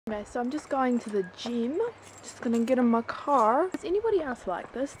Okay, so I'm just going to the gym, just gonna get in my car. Is anybody else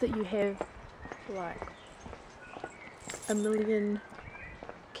like this, that you have like a million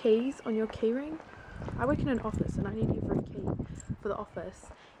keys on your keyring? I work in an office and I need every key for the office,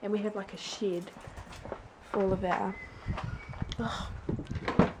 and we have like a shed for all of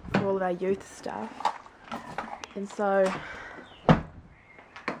our youth stuff, and so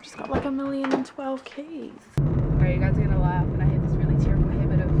I've just got like 1,012 keys. Alright, you guys are gonna laugh, and I had this really terrible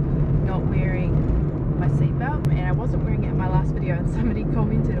habit of not wearing my seatbelt, and I wasn't wearing it in my last video, and somebody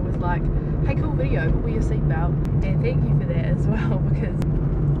commented, it was like, hey, cool video, but wear your seatbelt. And thank you for that as well, because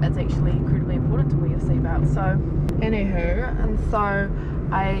it's actually incredibly important to wear your seatbelt. So anywho, and so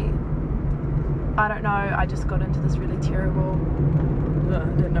I don't know, I just got into this really terrible, I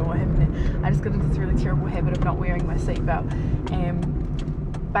don't know what happened there. I just got into this really terrible habit of not wearing my seatbelt, and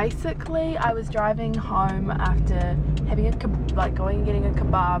basically I was driving home after having going and getting a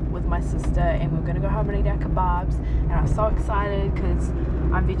kebab with my sister, and we were going to go home and eat our kebabs, and I was so excited because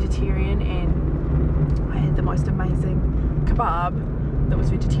I'm vegetarian, and I had the most amazing kebab that was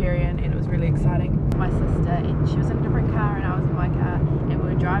vegetarian, and it was really exciting. My sister, and she was in a different car and I was in my car, and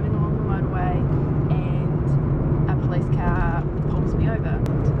we were driving along the motorway, and a police car pulls me over.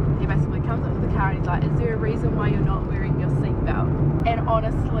 He basically comes up to the car and he's like, is there a reason why you're not wearing your seatbelt? And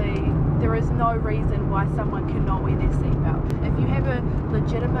honestly, there is no reason why someone cannot wear their seatbelt. If you have a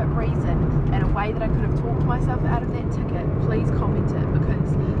legitimate reason and a way that I could have talked myself out of that ticket, please comment it,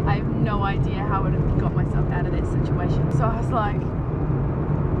 because I have no idea how I would have got myself out of that situation. So I was like,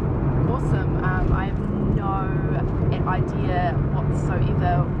 awesome. I have no idea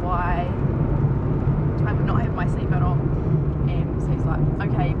whatsoever why I would not have my seatbelt on. And so he's like,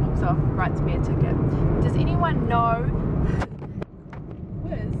 okay, he walks off, writes me a ticket. Does anyone know,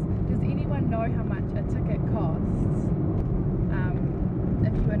 does anyone know how much a ticket costs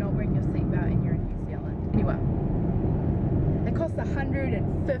if you are not wearing your seatbelt and you're in New Zealand? Anyway, it costs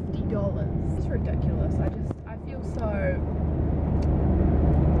 $150. It's ridiculous. I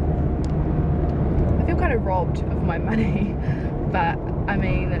feel kind of robbed of my money, but I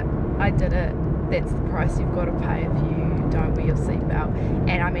mean, I did it. That's the price you've got to pay if you don't wear your seatbelt.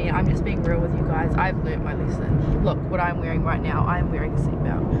 And I mean, I'm just being real with you guys. I've learnt my lesson. Look, what I'm wearing right now, I'm wearing a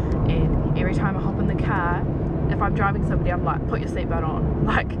seatbelt, and every time I hop in the car, if I'm driving somebody, I'm like, put your seatbelt on,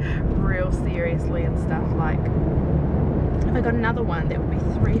 like real seriously and stuff. Like, if I got another one, that would be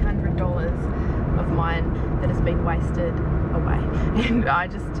 $300 of mine that has been wasted away. And I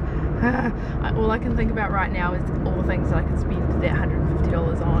just all I can think about right now is all the things that I could spend that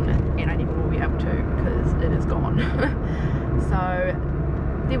 $150 on, and I never will be able to, because it is gone. So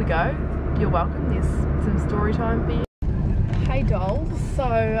there we go, you're welcome. There's some story time for you. Hey dolls,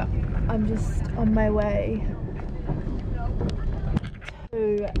 so I'm just on my way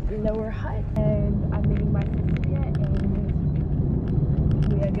to Lower Hutt, and I'm meeting my sister here,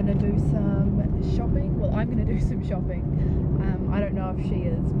 and we are gonna do some shopping. Well, I'm gonna do some shopping. I don't know if she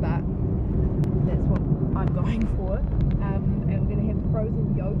is, but that's what I'm going for. And we're gonna have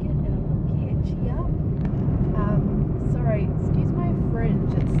frozen yogurt and a little catchy up. Sorry, excuse my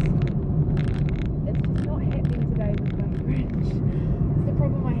fringe. It's just not happening today with my fringe. It's the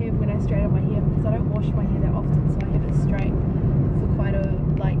problem I have when I straighten my hair, because I don't wash my hair that often, so I have it straight for quite a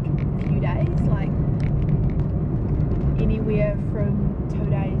few days, like anywhere from 2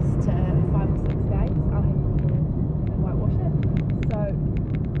 days to 5 or 6 days. I'll have my hair and whitewash it, so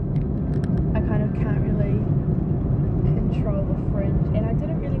I kind of can't really control the fringe, and I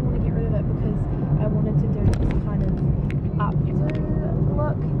didn't really want to get rid of it because I wanted to do this kind of updo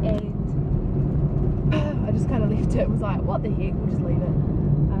look, and I just kind of left it. It was like, what the heck, we'll just leave it.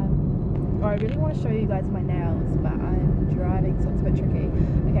 I really want to show you guys my nails, but I'm driving, so it's a bit tricky.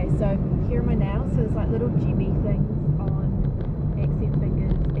 Okay, so here are my nails. So there's like little gemmy things on accent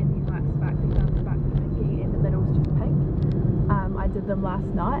fingers, and then like sparkly thumb, sparkly pinky, and the middle's just pink. I did them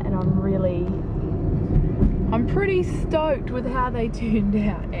last night, and I'm pretty stoked with how they turned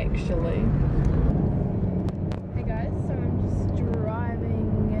out, actually. Hey guys, so I'm just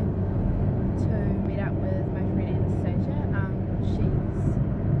driving to meet up with my friend Anastasia. She's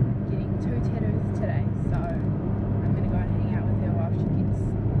getting 2 tattoos today, so I'm gonna go and hang out with her while she gets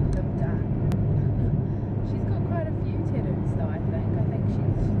them done. She's got quite a few tattoos though, I think.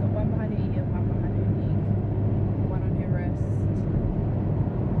 She's got one behind her ear, one behind her neck, one on her wrist.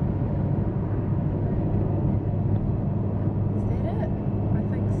 Is that it? I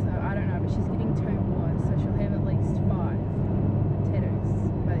think so. I don't know, but she's getting 2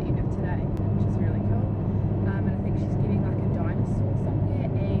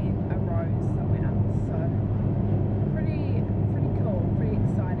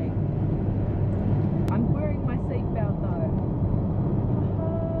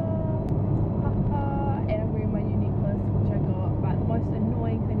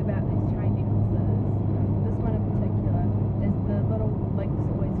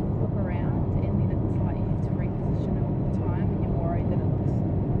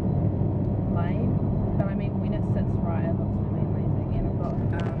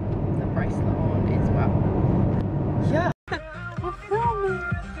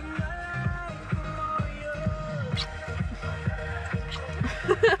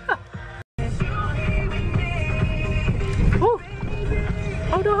 Oh,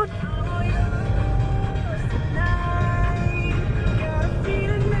 hold on.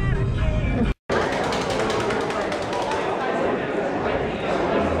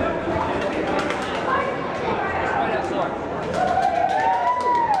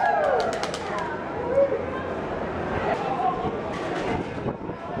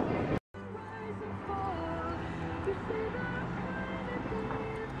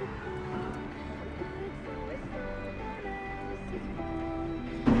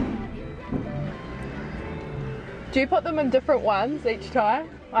 Do you put them in different ones each time?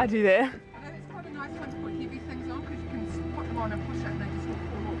 I do that. I know it's quite a nice one to put heavy things on because you can put them on and push it and they just all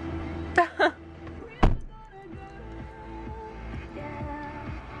fall off.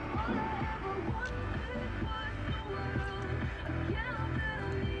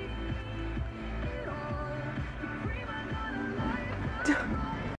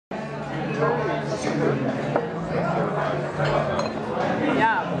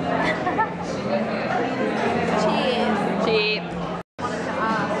 Yeah. Cheers. Cheap. Wanted to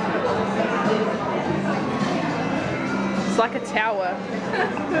ask. It's like a tower.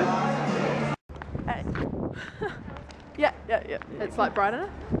 Hey. Yeah. It's like bright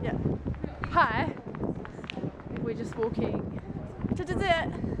enough? Yeah. Hi. We're just walking.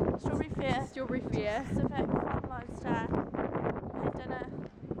 Strawberry Fair. Strawberry Fair. Pacific Farm Lifestyle. Had dinner.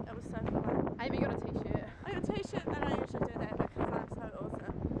 It was so fun. Amy got a t-shirt. I got a t-shirt and I usually do that because I'm so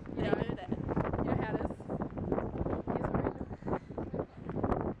awesome. You Yeah. do that. You know how it is?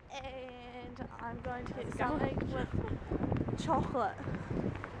 And I'm going to get something with chocolate.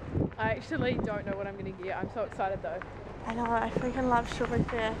 I actually don't know what I'm going to get. I'm so excited though. I know, I freaking love Strawberry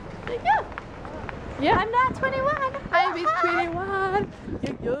Fair. Yeah. I'm not 21. Amy's 21.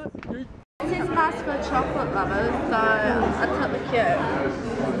 This is nice for chocolate lovers, so it's totally cute.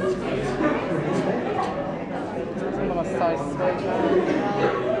 So sweet.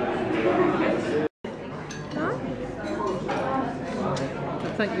 I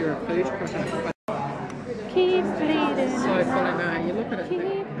think you're a food critic. Keep bleeding. So funny now. You look at it. Keep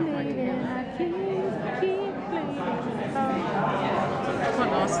bleeding. Keep bleeding. It's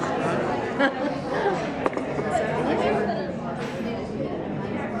quite nice.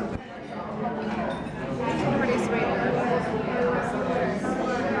 Pretty sweet.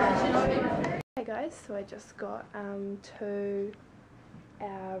 Hey guys, so I just got to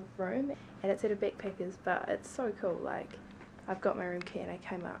our room and it's at a backpackers, but it's so cool. Like, I've got my room key and I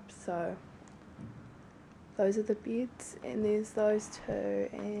came up, so those are the beds and there's those two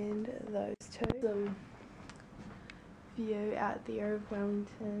and those two. Some view out there of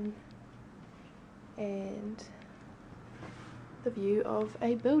Wellington and the view of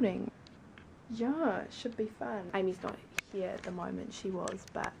a building. Yeah, it should be fun. Amy's not here at the moment, she was,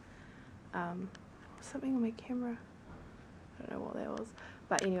 but something on my camera, I don't know what that was,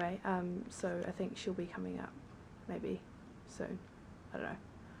 but anyway, so I think she'll be coming up maybe soon. I don't know,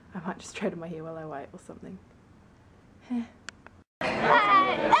 I might just straighten my hair while I wait or something. Hey,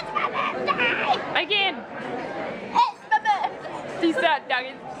 it's my birthday! Again! It's my birthday! Peace out,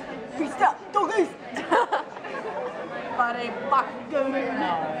 doggies! Peace out, doggies! Buddy, buckaroo!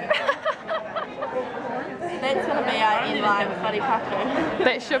 That's gonna be our end line, buddy buckaroo.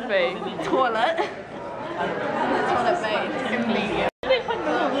 That should be. Toilet. That's what it means.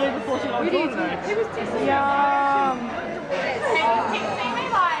 Yum!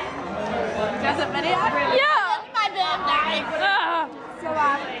 Does it video? Yeah! It's my birthday! Ah. So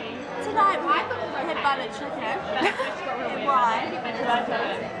tonight we had butter chicken and wine.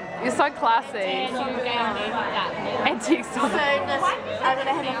 You're so classy. Antique So this, I'm going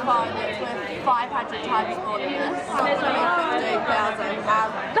to have a phone that's worth 500 times more than this. So it's going to be 15,000.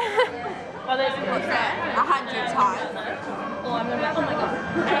 What's that? 100 times.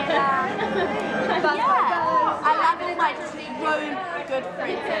 And, yeah, I love all my two good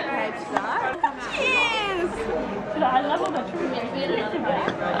friends that came tonight. Cheers! I love all my true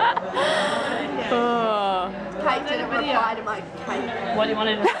Oh. Kate didn't reply to my cake. What do you want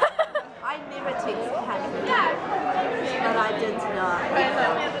to do? I never text Kate, but I did tonight.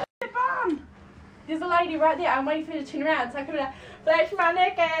 There's a lady right there. I'm waiting for her to turn around so I can flash my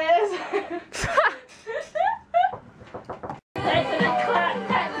necklace.